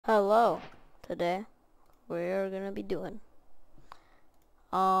Hello. Today we're gonna be doing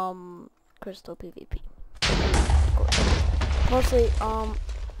crystal PvP. Mostly oh my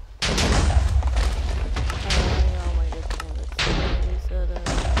goodness.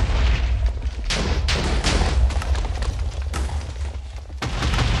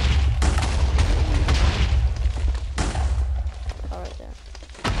 Alright there.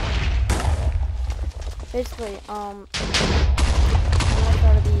 Basically, I'm gonna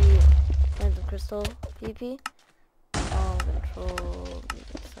try to be playing some crystal PvP. Control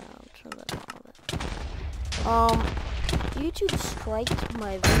music sound, turn that down a bit. YouTube striked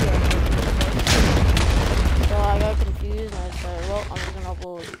my video, so I got confused and I decided, well, I'm just gonna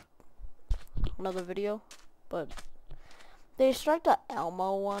upload another video, but they striked the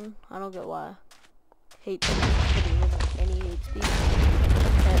Elmo one. I don't get why. Hate speech, but it wasn't any hate speech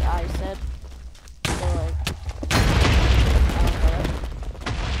that I said, so like, I don't get it.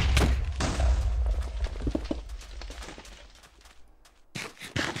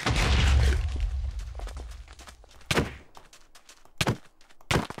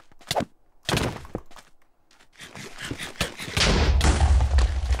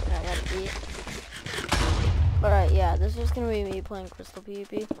 Alright, yeah, this is gonna be me playing crystal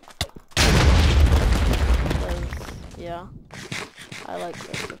PvP. Because, yeah, I like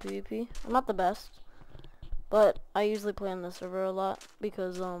crystal PvP. I'm not the best, but I usually play on the server a lot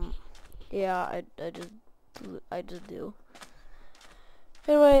because, yeah, I just do.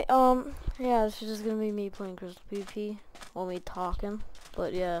 Anyway, yeah, this is just gonna be me playing crystal PvP, or me talking,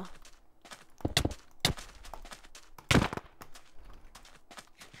 but yeah.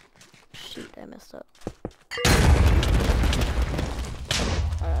 Shoot, I messed up.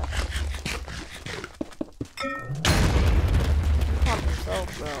 Alright. He popped himself,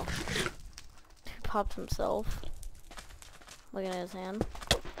 bro. He popped himself. Look at his hand.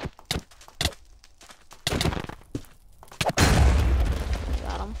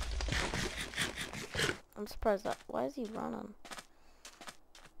 Got him. I'm surprised that. Why is he running?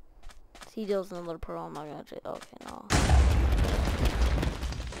 He deals another pro. I'm not gonna do. Okay, no.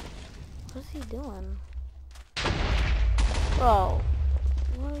 What is he doing? Bro,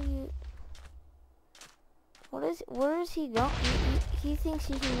 what are you? Where is he going? He thinks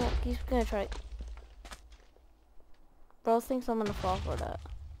he's gonna try. Bro thinks I'm gonna fall for that.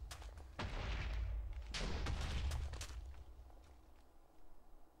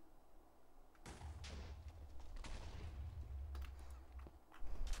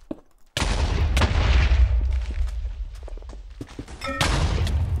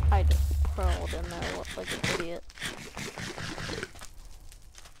 I just curled in there like an idiot.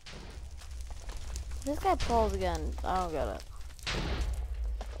 This guy pulls again. I don't get it.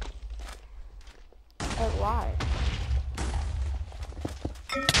 Like, why?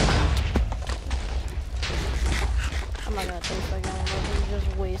 I'm not gonna take second one. He's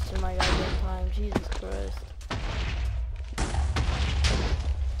just wasting my goddamn time. Jesus Christ.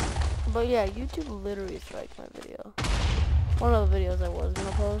 But yeah, YouTube literally striked my video. One of the videos I was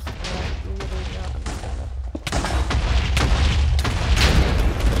gonna post, and I literally don't understand it.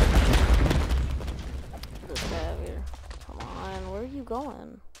 This guy over here. Come on, where are you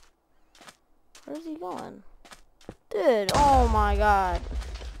going? Where is he going? Dude, oh my god.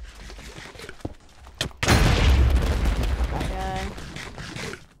 That guy.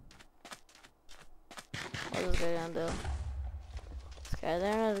 What's this guy gonna do? This guy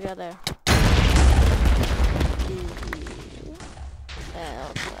there and this guy there.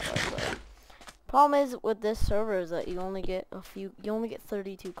 Problem is with this server is that you only get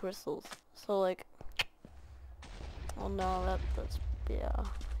 32 crystals. So like, well no, that's yeah,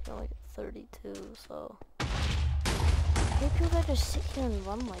 you only get 32. So I hate people that just sit here and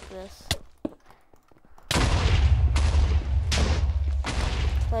run like this.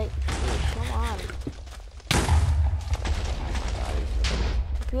 Like, dude, come on.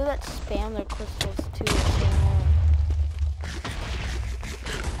 People that spam their crystals too.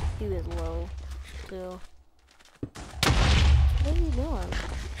 He was low too. What are you doing?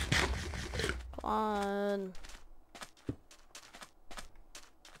 Come on.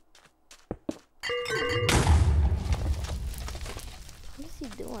 What is he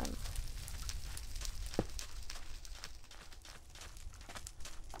doing?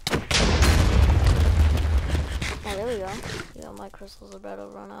 Oh, there we go. Yeah, my crystals are about to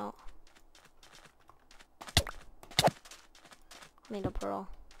run out. Need a pearl.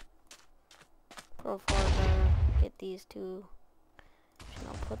 Pearl farther. Get these two.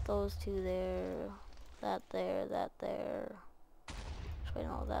 I'll put those two there. That there. That there. Wait,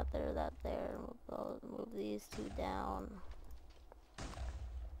 no, that there. That there. Move these two down.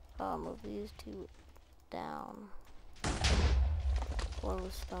 move these two down. One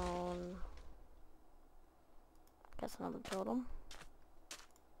with stone. Guess another totem.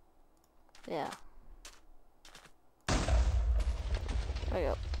 Yeah. There we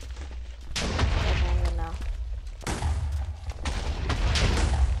go. Okay, good now.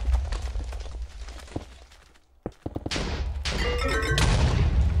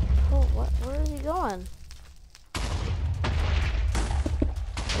 Oh, what? Where is he going?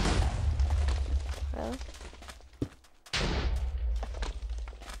 Really?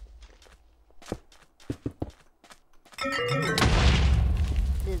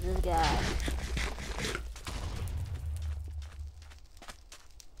 Dude, this guy.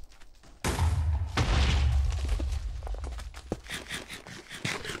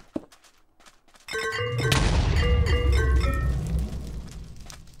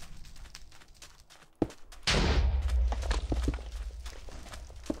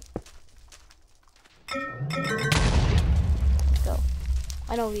 Let's go.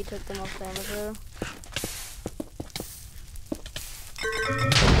 I know he took the most damage there.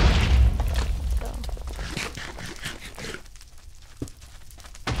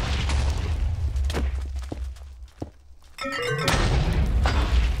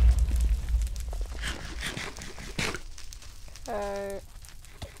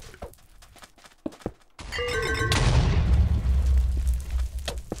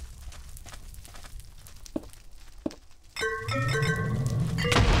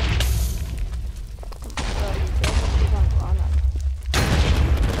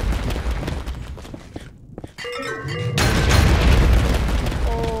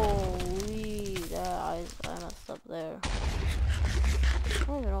 Up there. I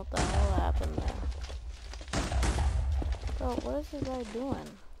don't even know what the hell happened there. Bro, what is this guy doing?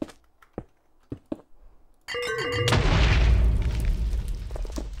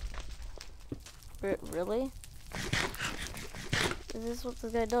 Really? Is this what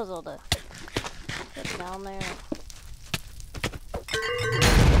this guy does all day? Get down there.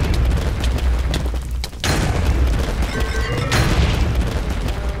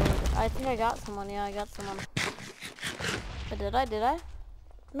 I think I got someone. Yeah, I got someone. Did I?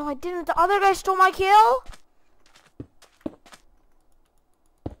 No, I didn't. The other guy stole my kill?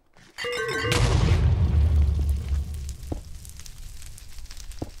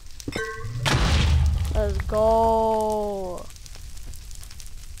 Let's go.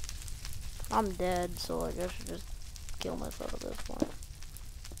 I'm dead, so I guess I should just kill myself at this point.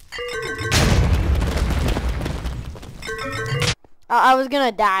 I was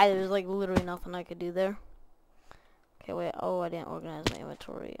gonna die. There was like literally nothing I could do there. Okay, wait. Oh, I didn't organize my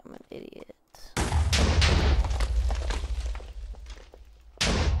inventory. I'm an idiot.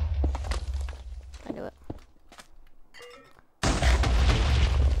 I knew it.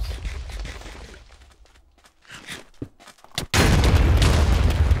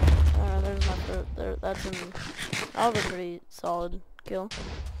 There's my fruit. There. That's an. That was a pretty solid kill.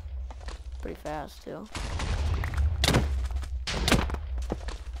 Pretty fast too.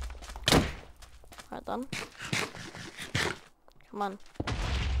 Alright, done. Come on.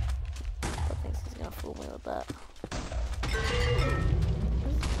 I think he's gonna fool me with that.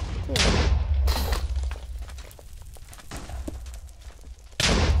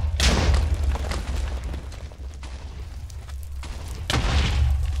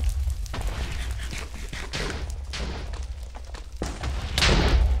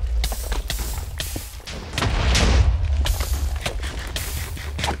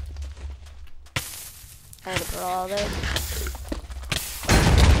 I had to put all there.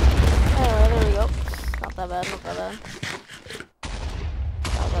 Anyway, there we go. Not that bad, not that bad.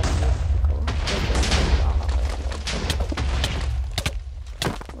 Oh, that's cool.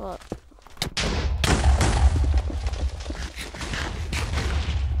 What?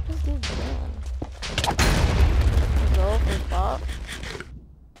 What's this doing? Go for spot.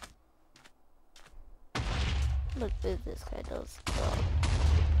 Look what this guy does.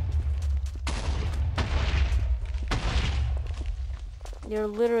 You're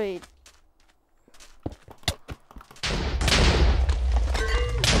literally...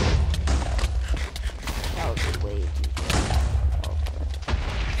 That was way too good. Okay.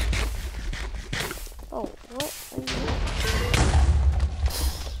 Oh, what are you doing?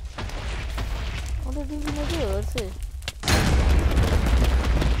 What are you gonna do? Let's see.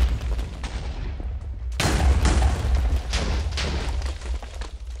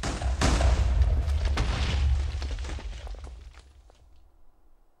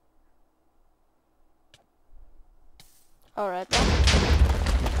 Alright then.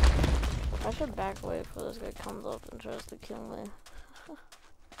 I should back away before this guy comes up and tries to kill me.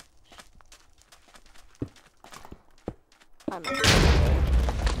 I messed up.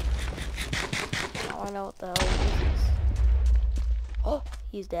 Now I know what the hell this is. Oh,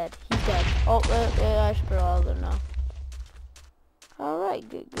 he's dead. He's dead. Oh, I should put all of them now. Alright,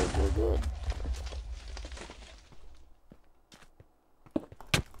 good.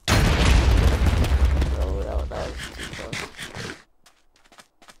 Oh, that was too close.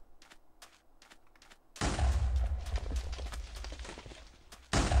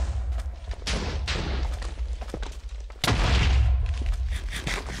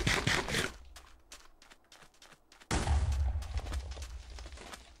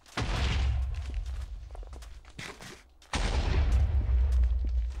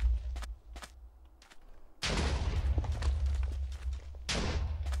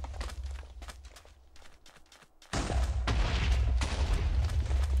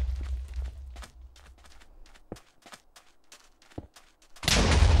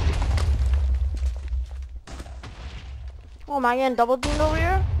 Oh, am I getting double teamed over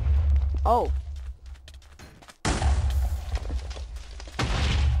here? Oh.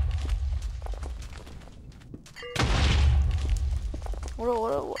 What,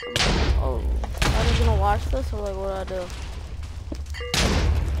 oh. Am I just gonna watch this, or like, what do I do?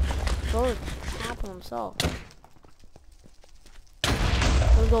 Bro is tapping himself.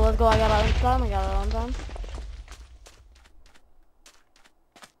 Let's go, I got it on time, I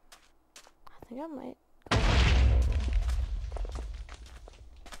think I might go maybe.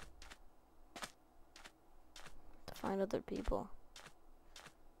 To find other people.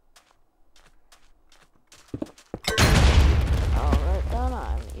 Alright, done.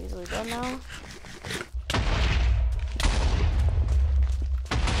 I'm easily done now.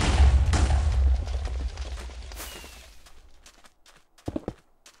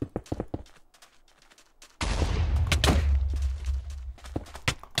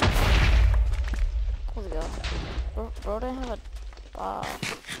 Let's go. Bro didn't have a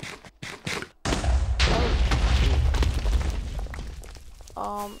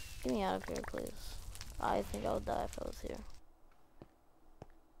get me out of here, please. I think I would die if I was here.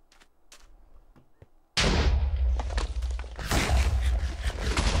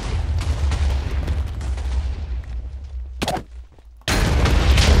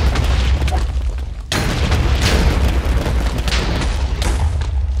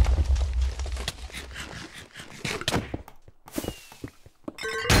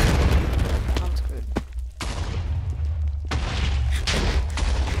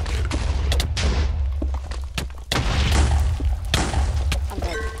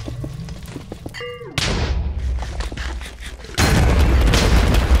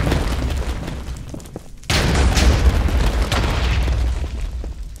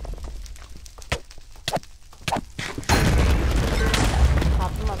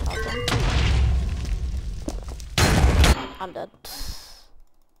 I'm dead.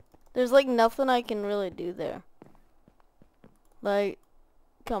 There's like nothing I can really do there. Like,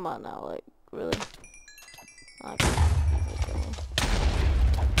 come on now, like, really? Okay.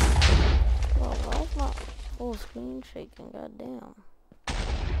 Oh, why is my whole screen shaking? Goddamn.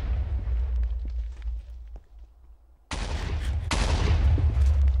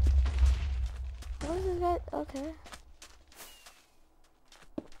 What is this guy? Okay.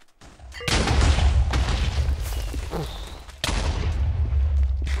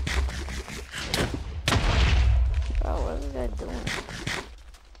 Bro, what is this guy doing?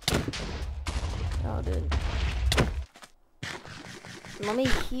 Oh, dude. Let me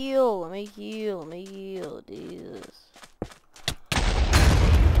heal, Jesus.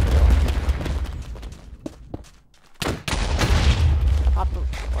 Popped him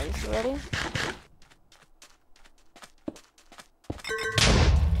twice already?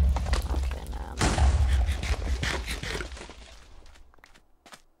 Okay, now.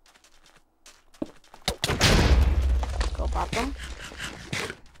 Let's go pop them.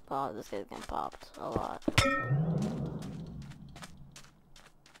 Oh, this guy's getting popped a lot.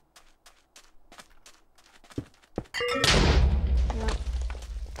 Yep.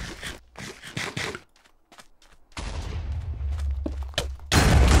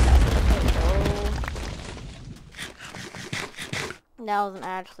 That wasn't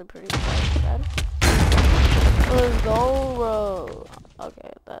actually pretty bad. Let's go, bro.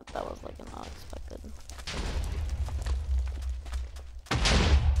 Okay, that was like an unexpected.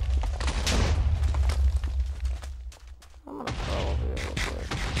 I'm gonna throw over here real quick.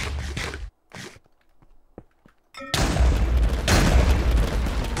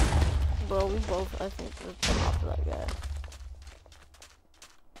 Bro, we both, I think, would come off that guy.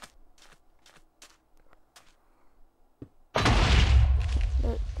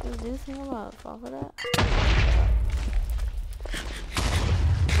 Does this thing about off of that?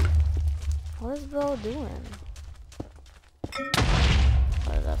 What is Bro doing?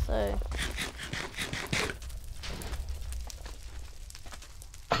 What did I say?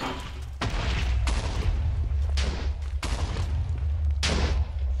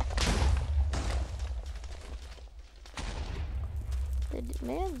 Did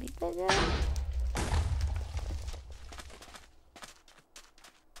man beat that guy?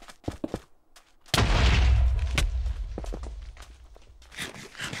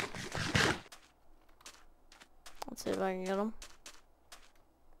 Let's see if I can get him.